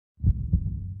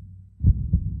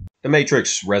The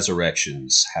Matrix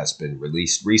Resurrections has been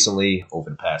released recently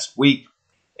over the past week,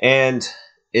 and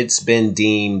it's been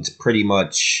deemed pretty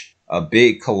much a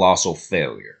big colossal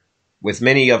failure, with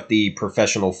many of the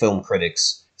professional film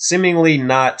critics seemingly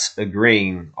not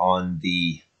agreeing on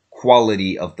the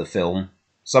quality of the film.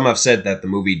 Some have said that the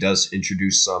movie does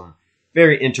introduce some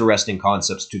very interesting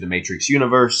concepts to the Matrix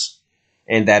universe,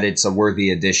 and that it's a worthy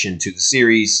addition to the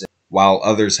series, while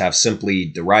others have simply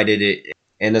derided it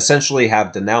and essentially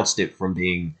have denounced it from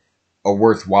being a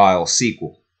worthwhile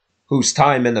sequel, whose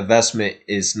time and investment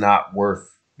is not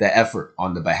worth the effort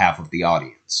on the behalf of the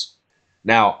audience.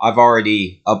 Now, I've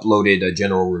already uploaded a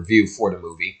general review for the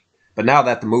movie, but now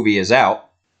that the movie is out,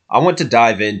 I want to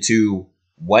dive into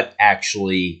what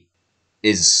actually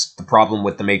is the problem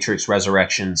with The Matrix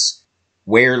Resurrections,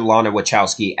 where Lana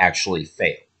Wachowski actually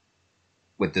failed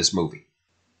with this movie,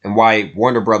 and why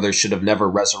Warner Brothers should have never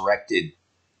resurrected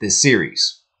this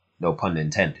series, no pun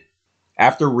intended.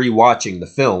 After rewatching the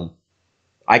film,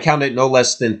 I counted no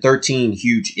less than 13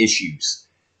 huge issues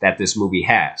that this movie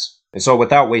has. And so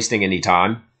without wasting any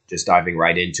time, just diving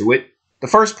right into it, the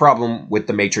first problem with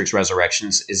The Matrix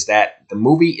Resurrections is that the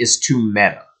movie is too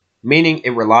meta, meaning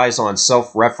it relies on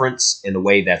self-reference in a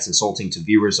way that's insulting to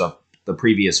viewers of the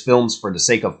previous films for the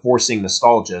sake of forcing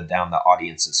nostalgia down the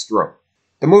audience's throat.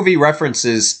 The movie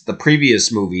references the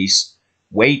previous movies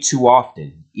way too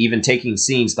often, even taking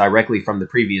scenes directly from the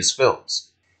previous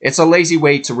films. It's a lazy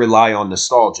way to rely on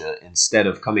nostalgia instead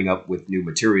of coming up with new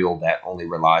material that only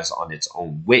relies on its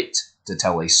own wit to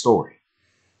tell a story.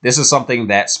 This is something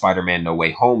that Spider-Man No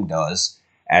Way Home does,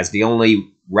 as the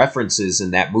only references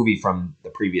in that movie from the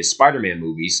previous Spider-Man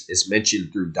movies is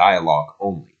mentioned through dialogue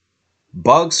only.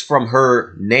 Bugs, from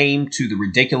her name to the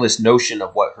ridiculous notion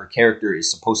of what her character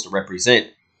is supposed to represent,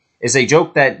 is a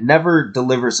joke that never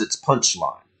delivers its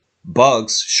punchline.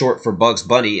 Bugs, short for Bugs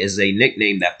Bunny, is a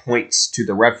nickname that points to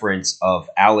the reference of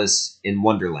Alice in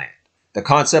Wonderland, the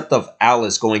concept of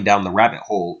Alice going down the rabbit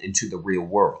hole into the real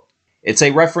world. It's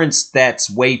a reference that's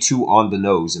way too on the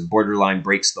nose and borderline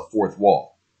breaks the fourth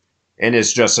wall, and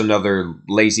is just another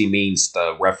lazy means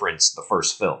to reference the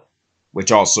first film,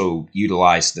 which also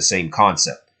utilized the same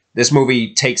concept. This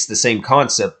movie takes the same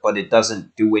concept, but it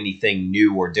doesn't do anything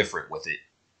new or different with it.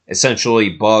 Essentially,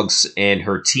 Bugs and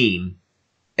her team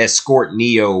escort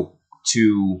Neo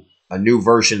to a new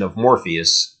version of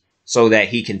Morpheus so that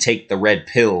he can take the red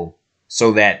pill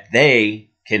so that they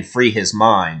can free his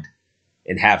mind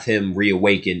and have him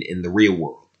reawaken in the real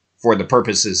world for the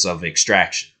purposes of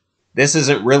extraction. This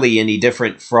isn't really any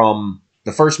different from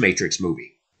the first Matrix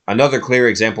movie. Another clear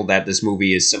example that this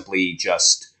movie is simply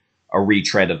just a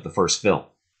retread of the first film.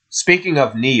 Speaking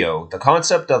of Neo, the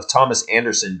concept of Thomas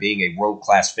Anderson being a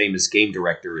world-class famous game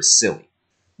director is silly.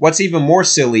 What's even more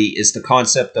silly is the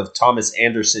concept of Thomas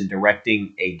Anderson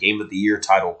directing a Game of the Year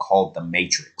title called The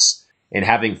Matrix, and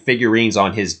having figurines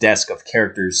on his desk of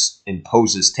characters and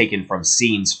poses taken from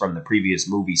scenes from the previous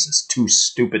movies is too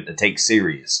stupid to take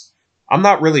serious. I'm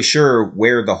not really sure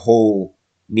where the whole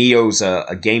Neo's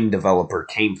a game developer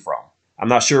came from. I'm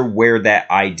not sure where that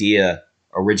idea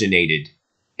originated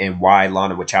and why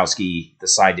Lana Wachowski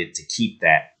decided to keep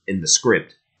that in the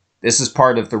script. This is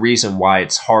part of the reason why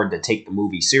it's hard to take the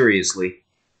movie seriously,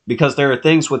 because there are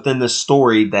things within this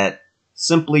story that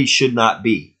simply should not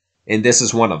be, and this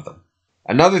is one of them.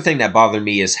 Another thing that bothered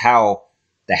me is how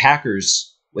the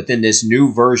hackers within this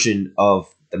new version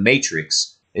of the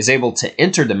Matrix is able to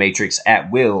enter the Matrix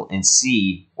at will and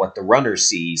see what the runner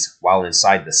sees while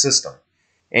inside the system.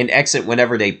 And exit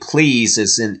whenever they please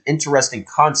is an interesting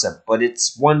concept, but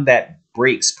it's one that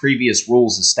breaks previous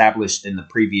rules established in the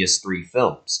previous 3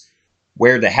 films,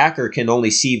 where the hacker can only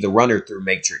see the runner through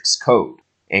Matrix code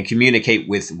and communicate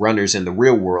with runners in the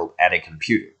real world at a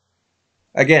computer.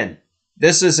 Again,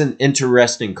 this is an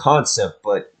interesting concept,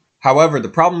 but however, the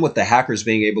problem with the hackers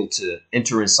being able to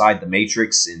enter inside the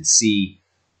Matrix and see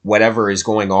whatever is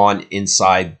going on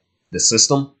inside the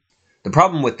system, the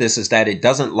problem with this is that it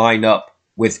doesn't line up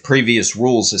with previous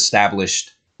rules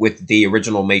established with the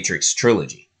original Matrix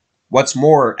trilogy. What's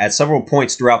more, at several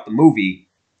points throughout the movie,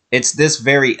 it's this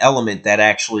very element that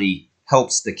actually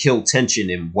helps to kill tension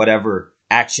in whatever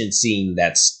action scene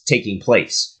that's taking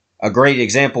place. A great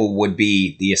example would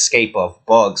be the escape of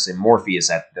Bugs and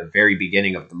Morpheus at the very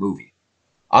beginning of the movie.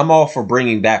 I'm all for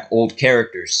bringing back old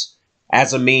characters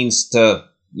as a means to,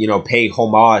 pay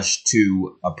homage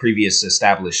to a previous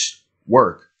established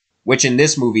work, which in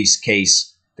this movie's case,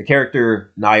 the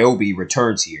character Niobe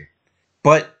returns here.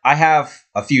 But I have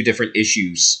a few different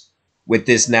issues with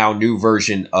this now new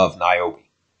version of Niobe.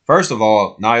 First of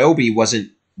all, Niobe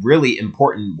wasn't really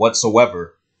important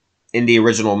whatsoever in the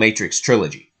original Matrix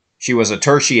trilogy. She was a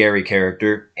tertiary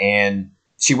character, and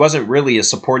she wasn't really a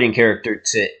supporting character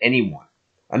to anyone.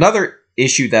 Another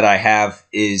issue that I have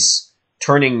is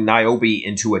turning Niobe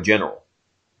into a general.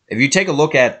 If you take a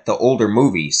look at the older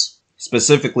movies,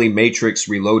 specifically Matrix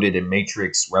Reloaded and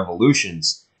Matrix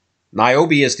Revolutions,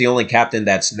 Niobe is the only captain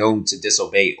that's known to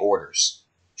disobey orders.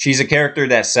 She's a character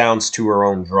that sounds to her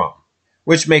own drum,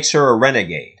 which makes her a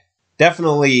renegade.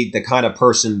 Definitely the kind of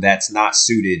person that's not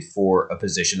suited for a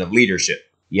position of leadership.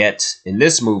 Yet, in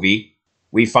this movie,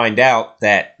 we find out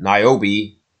that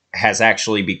Niobe has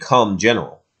actually become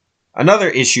general. Another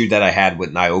issue that I had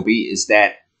with Niobe is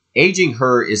that aging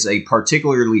her is a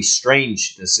particularly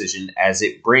strange decision, as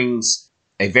it brings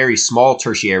a very small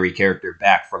tertiary character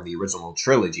back from the original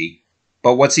trilogy.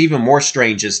 But what's even more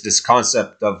strange is this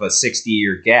concept of a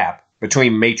 60-year gap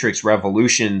between Matrix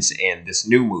Revolutions and this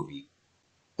new movie.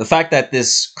 The fact that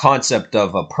this concept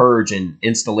of a purge and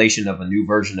installation of a new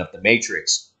version of the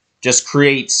Matrix just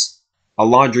creates a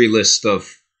laundry list of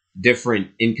different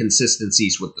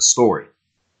inconsistencies with the story.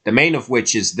 The main of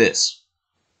which is this.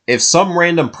 If some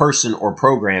random person or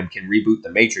program can reboot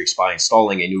the Matrix by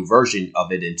installing a new version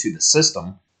of it into the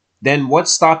system, then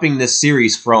what's stopping this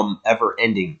series from ever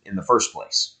ending in the first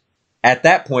place? At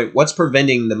that point, what's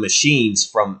preventing the machines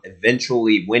from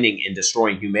eventually winning and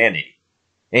destroying humanity?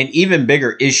 An even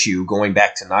bigger issue, going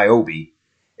back to Niobe,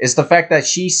 is the fact that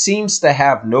she seems to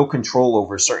have no control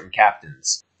over certain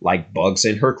captains, like Bugs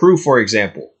and her crew, for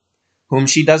example, whom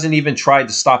she doesn't even try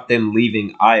to stop them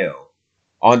leaving Io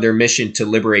on their mission to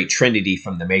liberate Trinity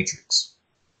from the Matrix.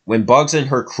 When Bugs and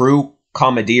her crew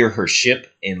commandeer her ship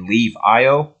and leave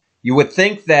Io, you would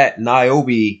think that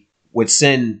Niobe would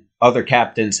send other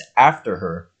captains after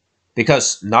her,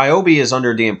 because Niobe is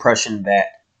under the impression that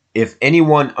if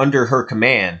anyone under her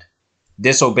command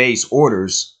disobeys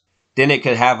orders, then it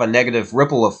could have a negative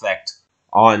ripple effect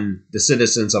on the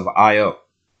citizens of Io,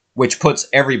 which puts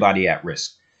everybody at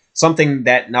risk. Something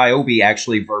that Niobe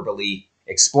actually verbally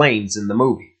explains in the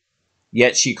movie.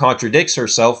 Yet she contradicts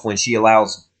herself when she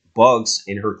allows Bugs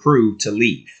and her crew to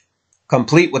leave,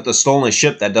 complete with a stolen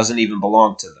ship that doesn't even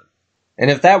belong to them.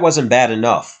 And if that wasn't bad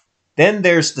enough, then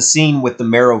there's the scene with the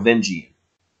Merovingian,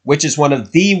 which is one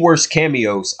of the worst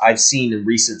cameos I've seen in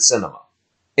recent cinema.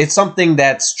 It's something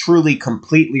that's truly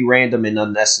completely random and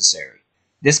unnecessary.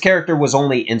 This character was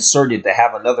only inserted to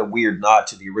have another weird nod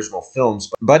to the original films,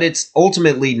 but it's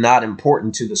ultimately not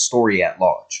important to the story at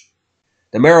large.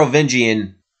 The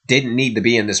Merovingian didn't need to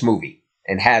be in this movie,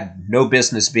 and had no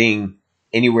business being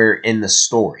anywhere in the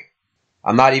story.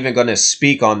 I'm not even going to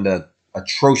speak on the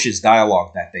atrocious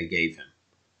dialogue that they gave him.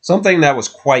 Something that was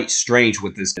quite strange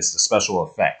with this is the special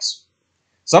effects.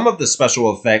 Some of the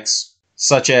special effects,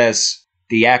 such as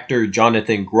the actor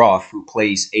Jonathan Groff, who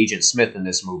plays Agent Smith in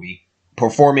this movie,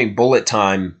 performing bullet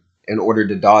time in order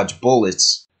to dodge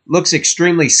bullets, looks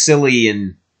extremely silly,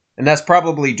 and that's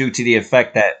probably due to the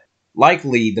effect that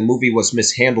likely the movie was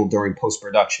mishandled during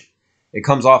post-production. It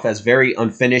comes off as very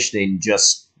unfinished and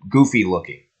just goofy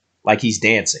looking, like he's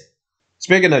dancing.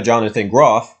 Speaking of Jonathan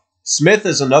Groff, Smith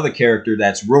is another character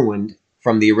that's ruined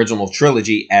from the original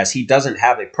trilogy, as he doesn't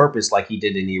have a purpose like he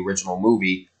did in the original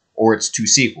movie or its two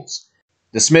sequels.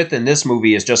 The Smith in this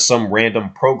movie is just some random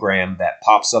program that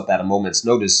pops up at a moment's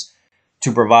notice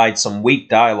to provide some weak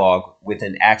dialogue with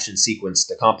an action sequence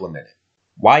to complement it.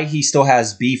 Why he still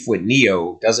has beef with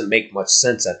Neo doesn't make much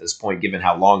sense at this point given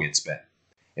how long it's been.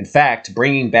 In fact,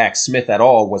 bringing back Smith at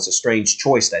all was a strange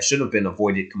choice that should have been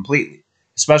avoided completely,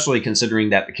 especially considering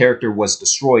that the character was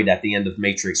destroyed at the end of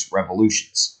Matrix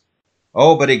Revolutions.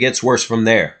 Oh, but it gets worse from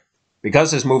there.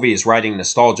 Because this movie is riding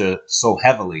nostalgia so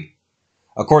heavily,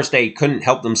 of course they couldn't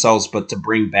help themselves but to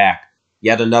bring back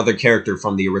yet another character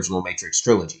from the original Matrix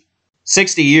trilogy.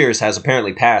 60 years has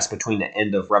apparently passed between the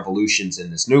end of Revolutions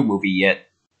and this new movie, yet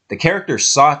the character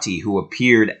Sati, who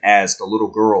appeared as the little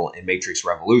girl in Matrix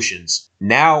Revolutions,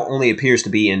 now only appears to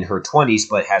be in her 20s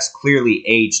but has clearly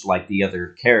aged like the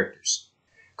other characters.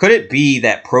 Could it be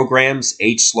that programs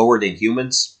age slower than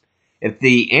humans? If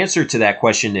the answer to that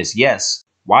question is yes,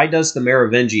 why does the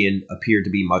Merovingian appear to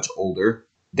be much older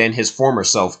than his former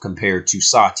self compared to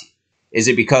Sati? Is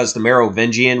it because the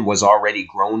Merovingian was already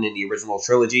grown in the original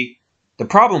trilogy? The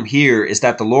problem here is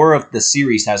that the lore of the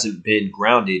series hasn't been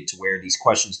grounded to where these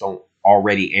questions don't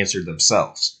already answer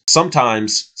themselves.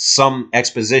 Sometimes some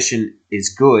exposition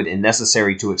is good and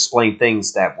necessary to explain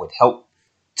things that would help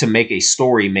to make a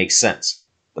story make sense.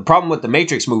 The problem with the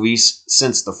Matrix movies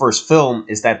since the first film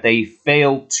is that they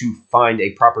failed to find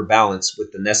a proper balance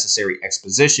with the necessary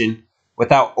exposition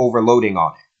without overloading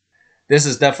on it. This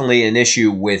is definitely an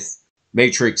issue with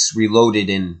Matrix Reloaded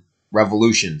and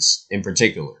Revolutions in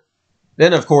particular.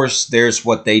 Then, of course, there's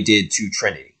what they did to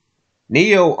Trinity.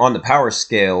 Neo on the power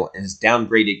scale is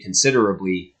downgraded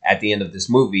considerably at the end of this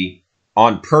movie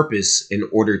on purpose in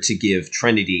order to give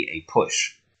Trinity a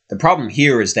push. The problem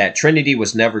here is that Trinity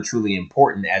was never truly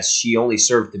important as she only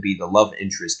served to be the love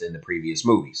interest in the previous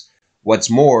movies. What's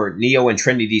more, Neo and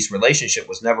Trinity's relationship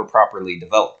was never properly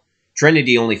developed.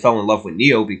 Trinity only fell in love with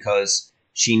Neo because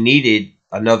she needed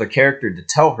another character to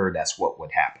tell her that's what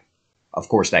would happen. Of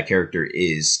course, that character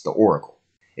is the Oracle.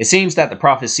 It seems that the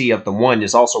prophecy of the One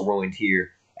is also ruined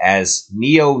here, as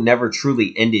Neo never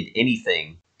truly ended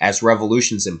anything, as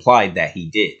Revolutions implied that he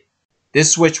did.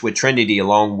 This switch with Trinity,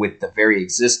 along with the very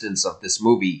existence of this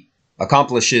movie,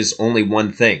 accomplishes only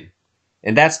one thing,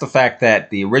 and that's the fact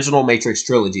that the original Matrix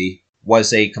trilogy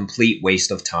was a complete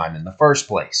waste of time in the first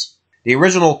place. The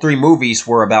original 3 movies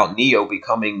were about Neo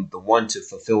becoming the one to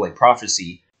fulfill a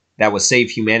prophecy that would save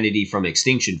humanity from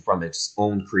extinction from its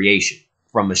own creation,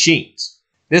 from machines.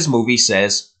 This movie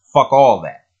says, fuck all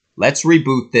that. Let's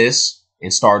reboot this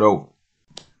and start over.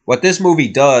 What this movie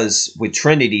does with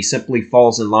Trinity simply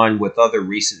falls in line with other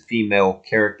recent female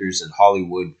characters in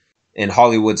Hollywood and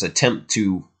Hollywood's attempt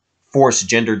to force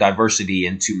gender diversity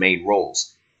into main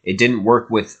roles. It didn't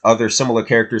work with other similar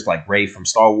characters like Rey from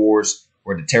Star Wars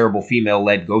or the terrible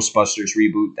female-led Ghostbusters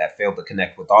reboot that failed to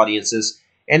connect with audiences,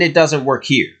 and it doesn't work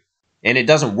here. And it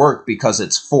doesn't work because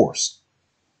it's forced.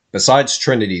 Besides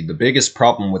Trinity, the biggest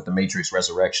problem with The Matrix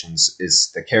Resurrections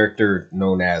is the character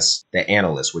known as the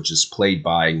Analyst, which is played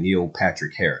by Neil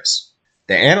Patrick Harris.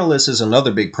 The Analyst is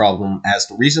another big problem, as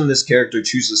the reason this character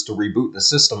chooses to reboot the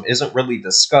system isn't really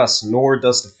discussed, nor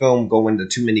does the film go into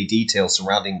too many details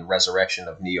surrounding the resurrection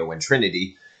of Neo and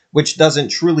Trinity, which doesn't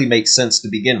truly make sense to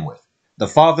begin with. The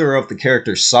father of the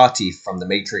character Sati from The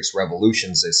Matrix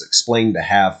Revolutions is explained to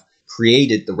have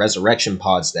created the resurrection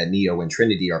pods that Neo and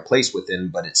Trinity are placed within,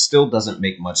 but it still doesn't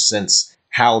make much sense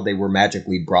how they were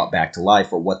magically brought back to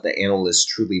life or what the Analyst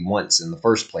truly wants in the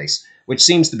first place, which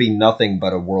seems to be nothing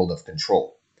but a world of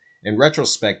control. In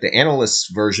retrospect, the Analyst's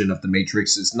version of the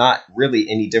Matrix is not really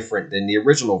any different than the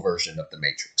original version of the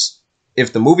Matrix.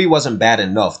 If the movie wasn't bad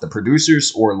enough, the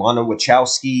producers or Lana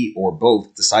Wachowski or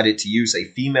both decided to use a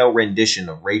female rendition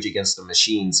of Rage Against the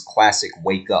Machine's classic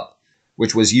Wake Up,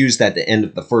 which was used at the end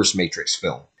of the first Matrix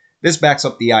film. This backs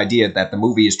up the idea that the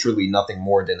movie is truly nothing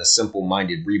more than a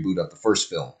simple-minded reboot of the first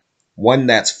film. One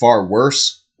that's far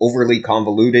worse, overly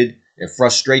convoluted, and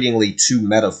frustratingly too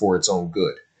meta for its own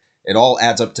good. It all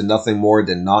adds up to nothing more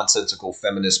than nonsensical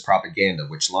feminist propaganda,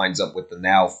 which lines up with the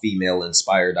now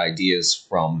female-inspired ideas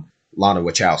from Lana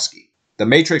Wachowski. The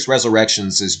Matrix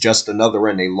Resurrections is just another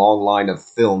in a long line of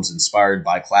films inspired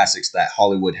by classics that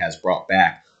Hollywood has brought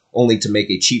back, only to make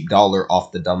a cheap dollar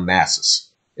off the dumb masses.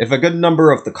 If a good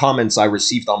number of the comments I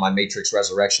received on my Matrix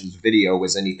Resurrections video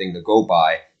is anything to go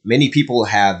by, many people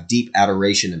have deep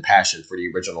adoration and passion for the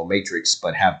original Matrix,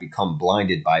 but have become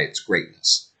blinded by its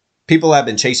greatness. People have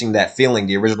been chasing that feeling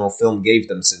the original film gave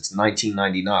them since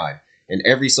 1999, and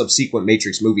every subsequent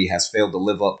Matrix movie has failed to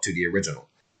live up to the original.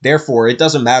 Therefore, it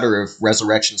doesn't matter if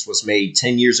Resurrections was made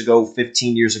 10 years ago,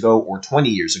 15 years ago, or 20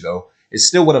 years ago, it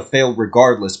still would have failed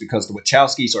regardless because the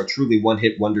Wachowskis are truly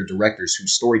one-hit wonder directors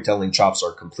whose storytelling chops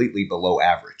are completely below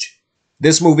average.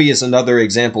 This movie is another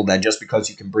example that just because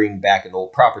you can bring back an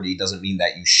old property doesn't mean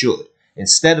that you should.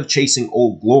 Instead of chasing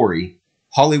old glory,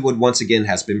 Hollywood once again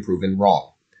has been proven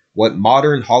wrong. What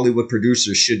modern Hollywood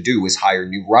producers should do is hire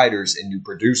new writers and new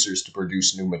producers to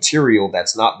produce new material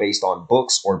that's not based on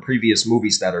books or previous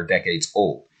movies that are decades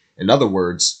old. In other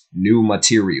words, new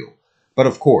material. But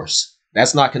of course,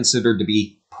 that's not considered to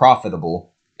be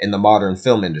profitable in the modern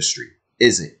film industry,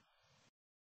 is it?